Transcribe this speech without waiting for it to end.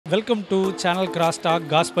Welcome to channel crosstalk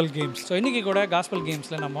gospel games. So இன்றைக்கி கூட gospel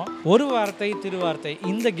கேம்ஸில் நம்ம ஒரு வார்த்தை திருவார்த்தை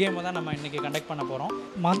இந்த கேமை தான் நம்ம இன்றைக்கி கண்டக்ட் பண்ண போகிறோம்.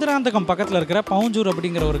 மதுராந்தகம் பக்கத்தில் இருக்கிற பவுஞ்சூர்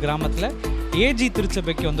அப்படிங்கிற ஒரு கிராமத்தில் ஏஜி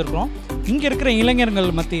திருச்சபைக்கு வந்திருக்கிறோம். இங்கே இருக்கிற இளைஞர்கள்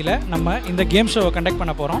மத்தியில் நம்ம இந்த கேம் ஷோவை கண்டக்ட்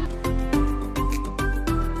பண்ண போகிறோம்.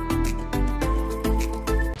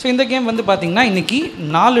 ஸோ இந்த கேம் வந்து பார்த்திங்கன்னா இன்றைக்கி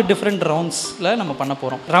 4 டிஃப்ரெண்ட் ரவுண்ட்ஸில் நம்ம பண்ண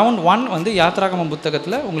போகிறோம். ரவுண்ட் 1 வந்து யாத்ராகமம்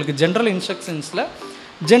புத்தகத்தில் உங்களுக்கு ஜென்ரல் இன்ஸ்ட்ரக்ஷன்ஸில்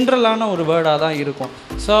ஜென்ரலான ஒரு வேர்டாக தான் இருக்கும்.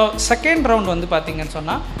 ஸோ செகண்ட் ரவுண்ட் வந்து பார்த்திங்கன்னு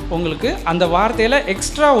சொன்னால் உங்களுக்கு அந்த வார்த்தையில்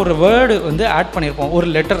எக்ஸ்ட்ரா ஒரு வேர்டு வந்து ஆட் பண்ணியிருப்போம், ஒரு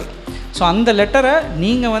லெட்டர். ஸோ அந்த லெட்டரை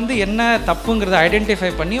நீங்கள் வந்து என்ன தப்புங்கிறத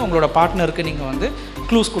ஐடென்டிஃபை பண்ணி உங்களோட பார்ட்னருக்கு நீங்கள் வந்து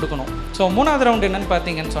க்ளூஸ் கொடுக்கணும். ஸோ மூணாவது ரவுண்ட் என்னென்னு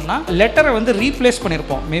பார்த்தீங்கன்னு சொன்னால் லெட்டரை வந்து ரீப்ளேஸ்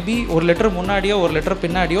பண்ணியிருப்போம். மேபி ஒரு லெட்டர் முன்னாடியோ ஒரு லெட்டர்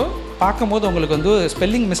பின்னாடியோ பார்க்கும்போது உங்களுக்கு வந்து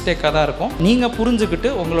ஸ்பெல்லிங் மிஸ்டேக்காக தான் இருக்கும். நீங்கள்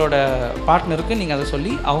புரிஞ்சுக்கிட்டு உங்களோட பார்ட்னருக்கு நீங்கள் அதை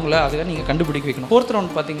சொல்லி அவங்கள அதை நீங்கள் கண்டுபிடிக்க வைக்கணும். ஃபோர்த்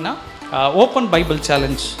ரவுண்ட் பார்த்தீங்கன்னா ஓப்பன் பைபிள்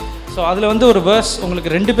சேலஞ்ச். ஸோ அதில் வந்து ஒரு வேர்ஸ் உங்களுக்கு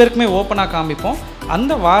 2 பேருக்குமே ஓப்பனாக காமிப்போம்.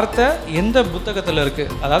 அந்த வார்த்தை எந்த புத்தகத்தில்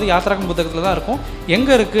இருக்குது, அதாவது யாத்ராகம் புத்தகத்தில் தான் இருக்கும்,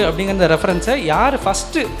 எங்கே இருக்குது அப்படிங்கிற ரெஃபரன்ஸை யார்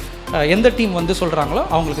ஃபஸ்ட்டு எந்த டீம் வந்து சொல்கிறாங்களோ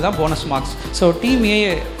அவங்களுக்கு தான் bonus marks. So team A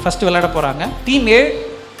first விளையாட போகிறாங்க. டீம் ஏ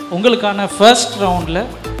உங்களுக்கான ஃபர்ஸ்ட் ரவுண்டில்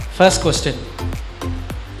ஃபர்ஸ்ட் கொஸ்டின்.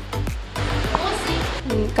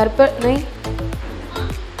 கற்பனை.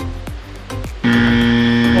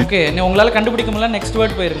 ஓகே, உங்களால் கண்டுபிடிக்க முடியல, நெக்ஸ்ட்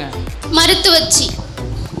வேர்ட் போயிருங்க. மருத்துவச்சி.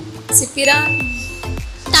 சிப்பிரா.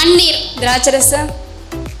 தண்ணீர். திராட்சரசம்.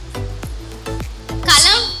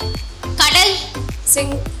 களம். கடல்.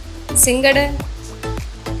 சிங்கட.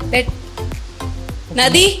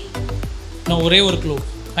 நதி. நான் ஒரே ஒரு க்ளூ,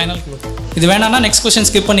 ஃபைனல் க்ளூ. இது வேணாம்னா நெக்ஸ்ட் கொஸ்டின்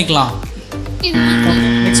ஸ்கிப் பண்ணிக்கலாம்.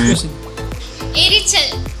 Next question.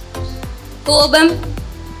 எரிச்சல். கோபம்.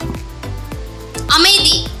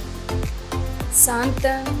 அமைதி.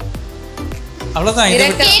 சாந்தம். அவ்வளோதான்.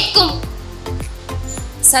 கேட்கும்.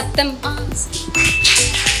 சத்தம்.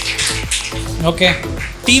 ஓகே,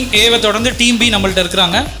 டீம் ஏவை தொடர்ந்து டீம் பி நம்மள்ட்ட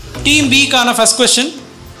இருக்கிறாங்க. Team பிக்கான first question.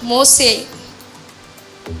 மோசே.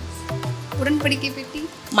 உடன்படிக்கை பெட்டி.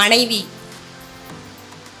 மனைவி.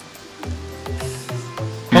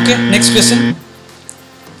 Okay, next question.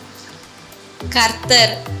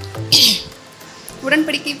 கர்த்தர்.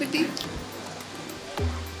 உடன்படிக்கை பெட்டி.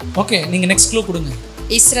 ஓகே, நீங்க நெக்ஸ்ட் க்ளூ கொடுங்க.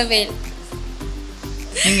 இஸ்ரவேல்.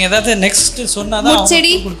 நீங்க ஏதாவது நெக்ஸ்ட் சொன்னாதான் முச்செடி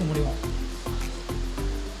கொடுக்க முடியும்.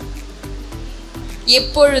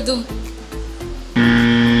 எப்பொழுதும்.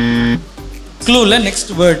 க்ளூல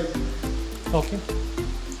நெக்ஸ்ட் வேர்ட். ஓகே,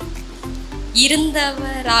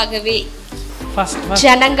 இருந்தவராகவே. ஃபர்ஸ்ட்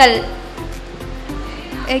ஜனங்கள்.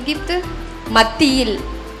 எகிப்து. மத்தியில்.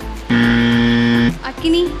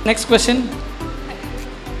 அக்கினி. Next question.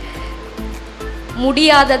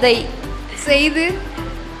 முடியாததை செய்து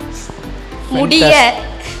முடிய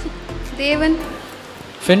தேவன்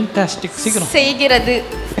ஃபென்டாஸ்டிக். சீக்கிரம் செய்கிறது.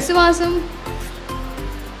 விசுவாசம்.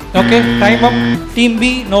 Okay, time up. Team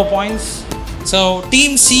be no points. So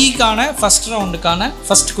team சிக்கான first ரவுண்டுக்கான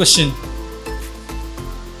first question.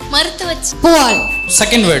 மருத்துவச்சி. புவால்.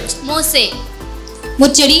 Second word. மோசே.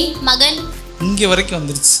 முச்செடி. மகன். இங்கே வரைக்கும்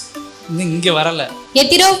வந்துருச்சு, இன்னும் இங்கே வரல.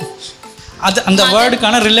 எத்திரோ. அது அந்த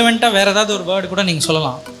வேர்டுக்கான ரிலவெண்ட்டாக வேறு ஏதாவது ஒரு வேர்டு கூட நீங்கள்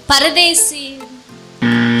சொல்லலாம். பரதேசி.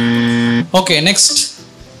 Okay, next.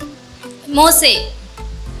 மோசே.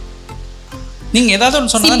 நீங்கள் ஏதாவது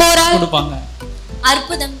ஒன்று சொன்னா கொடுப்பாங்க.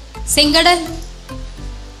 அற்புதம். செங்கடல்.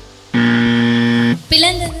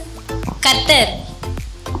 பிளந்தது. கர்த்தர்.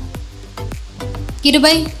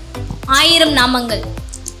 கிருபை. 1000 நாமங்கள்.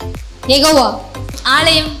 யெகோவா.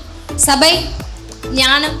 ஆலயம். சபை.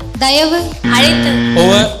 ஞானம். தயவு. அழைத்தல்.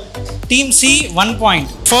 Over. Team C 1 point.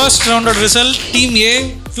 First ரவுண்டோட result team A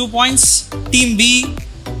 2 points, team be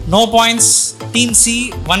no points, team C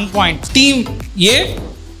 1 point. Team A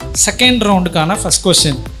second ரவுண்டுக்கான first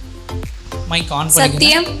question. Mic on பண்ணுங்க.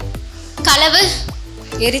 சத்தியம். களவு.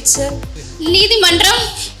 எரிச்சல். நீதிமன்றம்.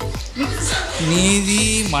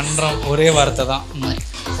 நீதிமன்றம் ஒரே வார்த்தை தான்.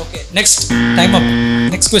 Okay, next. டைம் அப்.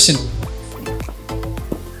 Next question.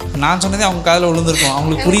 நான் சொன்னதே அவங்க காதில் விழுந்திருக்கும்,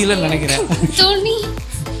 அவங்களுக்கு புரியலன்னு நினைக்கிறேன். துணி.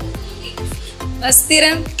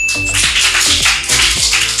 வஸ்திரம்.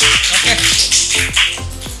 Okay,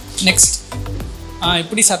 next.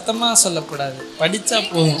 இப்படி சத்தமாக சொல்லக்கூடாது, படித்தா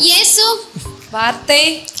போதும். இயேசு. வார்த்தை.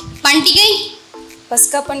 பண்டிகை.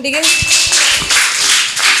 பஸ்கா பண்டிகை.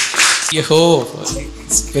 ஐயோ,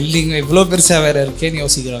 ஸ்பெல்லிங் இவ்வளோ பெருசாக வேற இருக்கேன்னு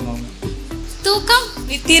யோசிக்கிறாங்க அவங்க. தூக்கம்.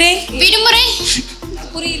 நித்திரை. விடுமுறை.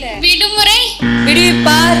 புரியல. விடுமுறை.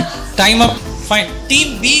 விடுவிப்பார். டைம் அப். ஃபைன்.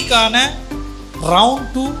 Team பிக்கான round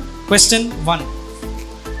 2 question 1.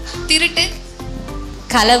 திருட்டு.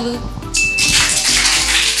 களவு.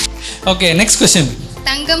 Okay, next question.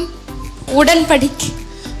 தங்கம். உடன்படிக்கை.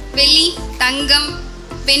 வெள்ளி. தங்கம்.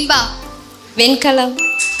 வெண்பா. வெண்கலம்.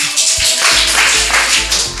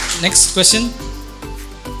 Next question.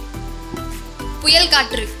 புயல்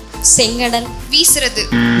காற்று. செங்கடல். வீசுறது.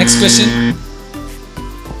 Next question.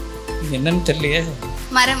 என்னன்னு தெரியலையே.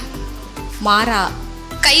 மரம். மாறா.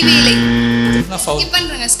 கைவேலை. ஃபவுல். ஸ்கிப்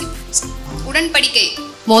பண்றங்க. ஸ்கிப். உடன்படிக்கை.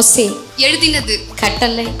 மோசே. எழுதினது.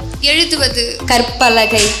 கட்டளை. எழுதுவது.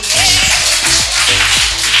 கற்பலகை.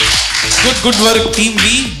 Good work team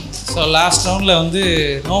B. So last ரவுண்டில் வந்து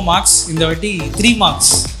நோ மார்க்ஸ், இந்த வாட்டி 3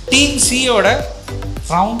 மார்க்ஸ். டீம் சியோட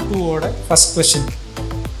ரவுண்ட் 2ஓட ஃபர்ஸ்ட் கொஸ்டின்.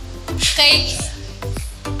 கை.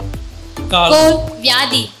 கால். கோல்.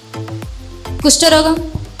 வியாதி. குஷ்டரோகம்.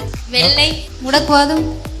 வெள்ளை. முடக்குவாதம்.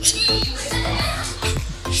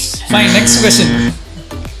 ஃபைன். Next question.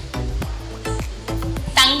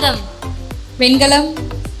 தங்கம். வெண்கலம்.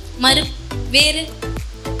 மறு. வேறு.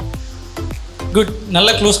 குட். நல்ல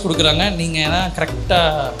க்ளோஸ் கொடுக்குறாங்க. நீங்கள் ஏன்னா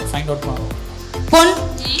கரெக்டாக ஃபைண்ட் அவுட் பண்ணணும். பொன்.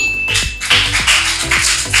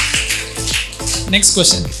 Next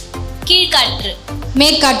question. கீழ்காற்று.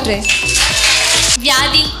 மேற்காற்று.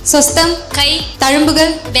 வியாதி. சொஸ்தம். கை.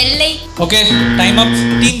 தழும்புகள். வெள்ளை. ஓகே, டைம் அப்.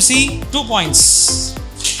 Team C 2 points.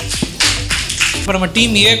 இப்போ நம்ம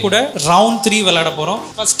டீம் ஏ கூட ரவுண்ட் 3 விளையாட போகிறோம்.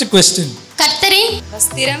 First question. கர்த்தரின்.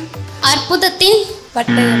 வஸ்திரம். அற்புதத்தின்.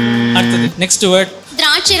 பட்டயம். அடுத்தது நெக்ஸ்ட் வேர்ட்.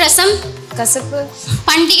 திராட்சை ரசம். கசப்பு.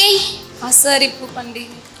 பண்டிகை. ஆசரிப்பு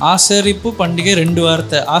பண்டிகை. ஆசரிப்பு பண்டிகை 2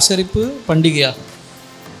 வார்த்தை. ஆசரிப்பு பண்டிகையா?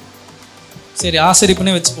 சரி,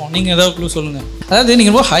 ஆசரிப்புனே வச்சுப்போம். நீங்கள் ஏதாவது க்ளூ சொல்லுங்கள். அதாவது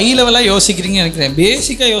நீங்கள் ரொம்ப ஹை லெவலாக யோசிக்கிறீங்க நினைக்கிறேன்.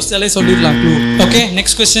 பேசிக்காக யோசிச்சாலே சொல்லிடலாம் க்ளூ. Okay,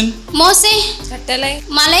 next question. மோசே. கட்டளை.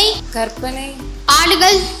 மலை. கற்பனை.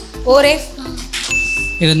 ஆடுகள். ஓரே.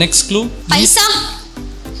 இது நெக்ஸ்ட் க்ளூ. பைசா.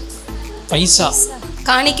 பைசா.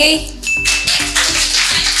 காணிக்கை.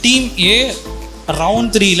 Team A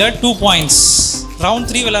round 3ல 2 points. Round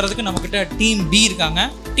 3 விளையாடுறதுக்கு நம்மக்கிட்ட டீம் பி இருக்காங்க.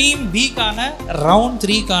 Team பிக்கான round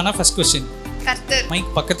 3க்கான first question. கர்த்தர். மைக்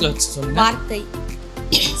பக்கத்தில் வச்சு சொல்லுங்க. வார்த்தை.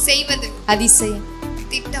 செய்வது. அதிசயம்.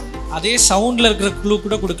 திட்டம். அதே சவுண்டில் இருக்கிற க்ளூ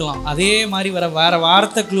கூட கொடுக்கலாம். அதே மாதிரி வேற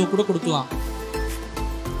வார்த்தை க்ளூ கூட கொடுக்கலாம்.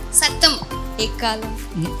 சத்தம். எக்காலம்.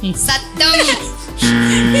 சத்தம்.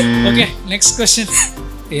 Okay, next question.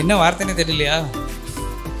 என்ன வார்த்தைன்னு தெரியலையா?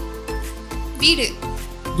 வீடு.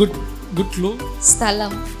 Good clue.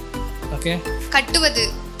 ஸ்தலம். ஓகே. கட்டுவது.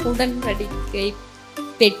 உடன்படிக்கை.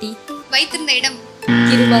 பெட்டி. வைத்திருந்த இடம்.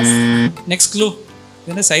 கிருபாஸ். Next clue.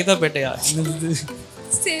 என்ன சைதாப்பேட்டையா? என்னது?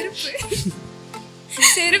 செருப்பு.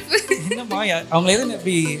 செருப்பு. என்னம்மா அவங்க எதுவும்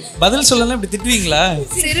இப்படி பதில் சொல்லலாம் இப்படி திட்டுவீங்களா?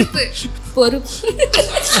 செருப்பு. பொறுப்பு.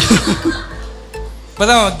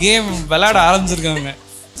 இப்போதான் கேம் விளையாட ஆரம்பிச்சிருக்காங்க.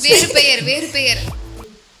 வேறு பெயர். வேறு பெயர்.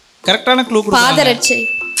 கரெக்டான க்ளூ கொடுங்க. பாதரட்சை.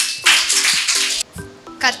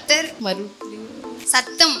 கர்த்தர்.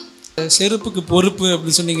 சத்தம். செருப்புக்கு பொறுப்பு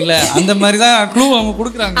அப்படி சொன்னீங்கல்ல, அந்த மாதிரி தான் க்ளூ அவங்க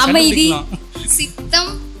கொடுக்குறாங்க. அமைதி.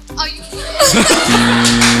 சித்தம்.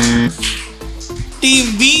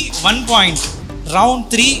 Team B 1 point. ரவுண்ட்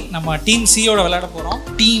 3 நம்ம டீம் சியோட விளையாட போகிறோம்.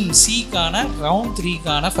 Team சிக்கான round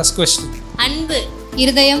 3க்கான first question. அன்பு.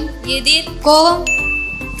 இருதயம். எதிர். கோபம்.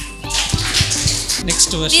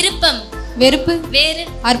 Next question. விருப்பம். வெறுப்பு. வேறு.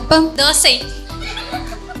 அற்பம். தோசை.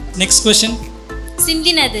 Next question.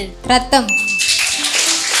 சிந்தினது. ரத்தம்.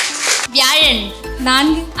 வியாழன்.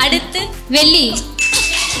 4. அடுத்து. வெள்ளி.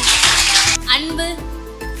 அன்பு.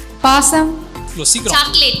 பாசம். சீக்கிரம்.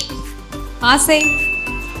 சாக்லேட். ஆசை.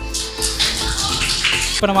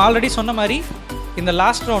 இப்போ நம்ம ஆல்ரெடி சொன்ன மாதிரி இந்த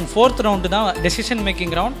லாஸ்ட் ரவுண்ட் 4th ரவுண்டு தான் decision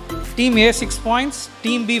making round. Team A 6 points,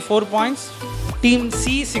 team B 4 points, team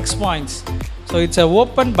C 6 points. So it's a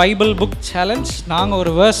open Bible book challenge. நாங்கள்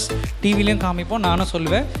ஒரு வேர்ஸ் டிவிலையும் காமிப்போம், நானும்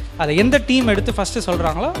சொல்லுவேன். அதை எந்த டீம் எடுத்து ஃபஸ்ட்டு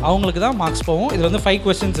சொல்கிறாங்களோ அவங்களுக்கு தான் மார்க்ஸ் போகும். இது வந்து 5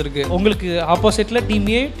 கொஸ்டின்ஸ் இருக்குது. உங்களுக்கு ஆப்போசிட்டில் team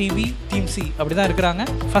A, TV, team C அப்படி தான் இருக்கிறாங்க.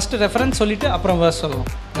 ஃபஸ்ட்டு ரெஃபரன்ஸ் சொல்லிவிட்டு அப்புறம் வேர்ஸ் சொல்லலாம்.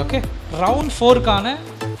 Okay, round 4க்கான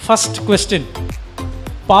first question.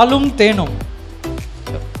 பாலும் தேனும்.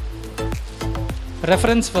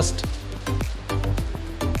 Reference first.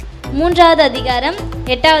 3வது அதிகாரம்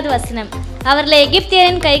 8வது வசனம். அவர்களை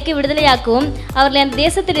எகிப்தியரின் கைக்கு விடுதலையாக்கவும் அவர்களை அந்த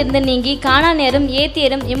தேசத்திலிருந்து நீங்கி கானானியரும்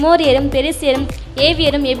ஏத்தியரும் எமோரியரும் பெரிசியரும்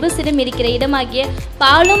ஏவியரும் எபூசியரும் இருக்கிற இடமாகிய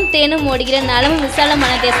பாலும் தேனும் ஓடுகிற நலமும்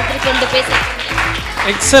விசாலமான தேசத்திற்கு கொண்டு போய்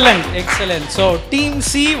excellent excellent. So team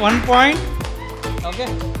C 1 point. Okay,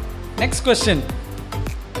 next question.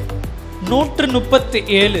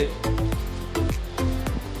 137.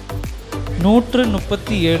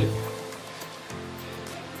 137.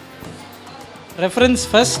 Reference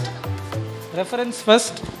first. Reference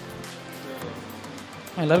first.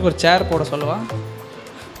 எல்லாருக்கும் ஒரு சேர் போட சொல்லுவா,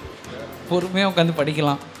 பொறுமையாக உட்காந்து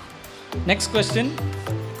படிக்கலாம். Next question.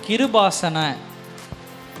 கிருபாசன.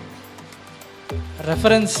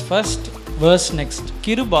 Reference first, verse next.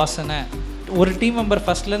 கிருபாசன ஒரு டீம் மெம்பர்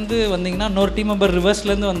ஃபஸ்ட்லேருந்து வந்தீங்கன்னா இன்னொரு டீம் மெம்பர்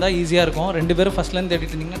ரிவர்ஸ்லேருந்து வந்தால் ஈஸியாக இருக்கும். 2 பேரும் ஃபஸ்ட்லேருந்து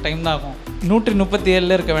தேடிட்டு இருந்தீங்கன்னா டைம் தான் ஆகும்.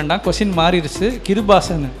 137 இருக்க வேண்டாம், கொஸ்டின் மாறிடுச்சு.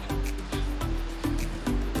 கிருபாசன்.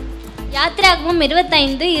 யாத்திராகமம்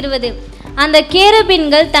 25:20. அந்த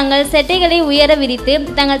கேருபீன்கள் தங்கள் செட்டைகளை உயர விரித்து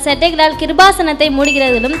தங்கள் செட்டைகளால் கிருபாசனத்தை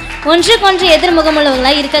மூடுகிறதிலும் ஒன்றுக்கொன்று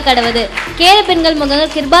எதிர்முகமுள்ளவர்களாய் இருக்க கடவுது. கேருபீன்கள்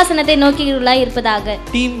முகங்கள் கிருபாசனத்தை நோக்கியுள்ளாய் இருப்பதாக.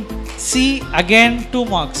 Team C again 2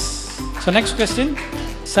 marks. So next question.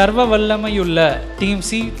 சர்வ வல்லமையுள்ள டீம்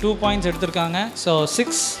சி 2 points எடுத்திருக்காங்க. ஸோ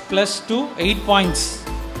 6 + 2 8 points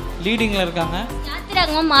லீடிங்கில் இருக்காங்க.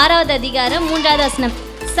 யாத்திராகமம் 6வது அதிகாரம் 3வது வசனம்.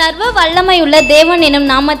 சர்வ வல்லமையுள்ள தேவன் என்னும்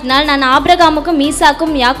நாமத்தினால் நான் ஆபிரகாமுக்கும்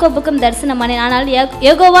ஈசாக்கும் யாக்கோபுக்கும் தரிசனமானேன். ஆனால்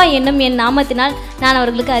யெகோவா என்னும் என் நாமத்தினால் நான்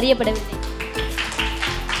அவர்களுக்கு அறியப்படவில்லை.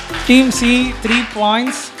 Team C 3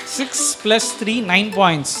 points, 6 + 3 9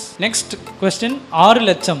 points. Next question. 6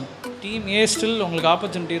 லட்சம். டீம் ஏ ஸ்டில் உங்களுக்கு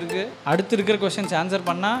ஆப்பர்ச்சுனிட்டி இருக்குது. அடுத்து இருக்கிற கொஸ்டின்ஸ் ஆன்சர்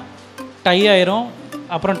பண்ணால் டை ஆயிரும்,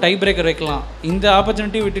 அப்புறம் டை பிரேக்கர் வைக்கலாம். இந்த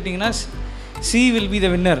ஆப்பர்ச்சுனிட்டி விட்டுட்டிங்கன்னா C will be the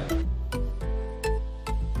winner.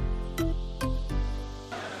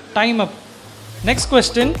 Time up. Next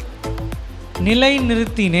question. நிலை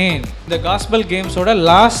நிறுத்தினேன். இந்த gospel கேம்ஸோட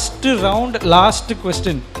last round, last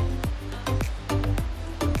question.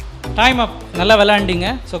 Time அப். நல்லா விளையாண்டிங்க.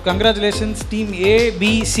 So congratulations team A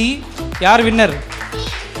B C. யார் winner?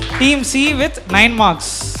 Team C with 9 marks.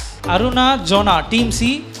 Aruna Jona team C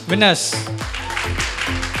winners.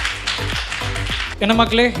 என்ன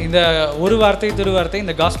மக்களே, இந்த ஒரு வார்த்தை திருவார்த்தை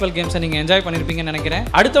இந்த காஸ்பல் கேம்ஸை நீங்கள் என்ஜாய் பண்ணியிருப்பீங்கன்னு நினைக்கிறேன்.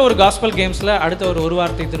 அடுத்த ஒரு காஸ்பல் கேம்ஸில் அடுத்த ஒரு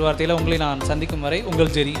வார்த்தை திருவார்த்தையில் உங்களை நான் சந்திக்கும் வரை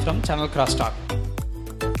உங்கள் ஜெரி ஃப்ரம் சேனல் கிராஸ் டாக்.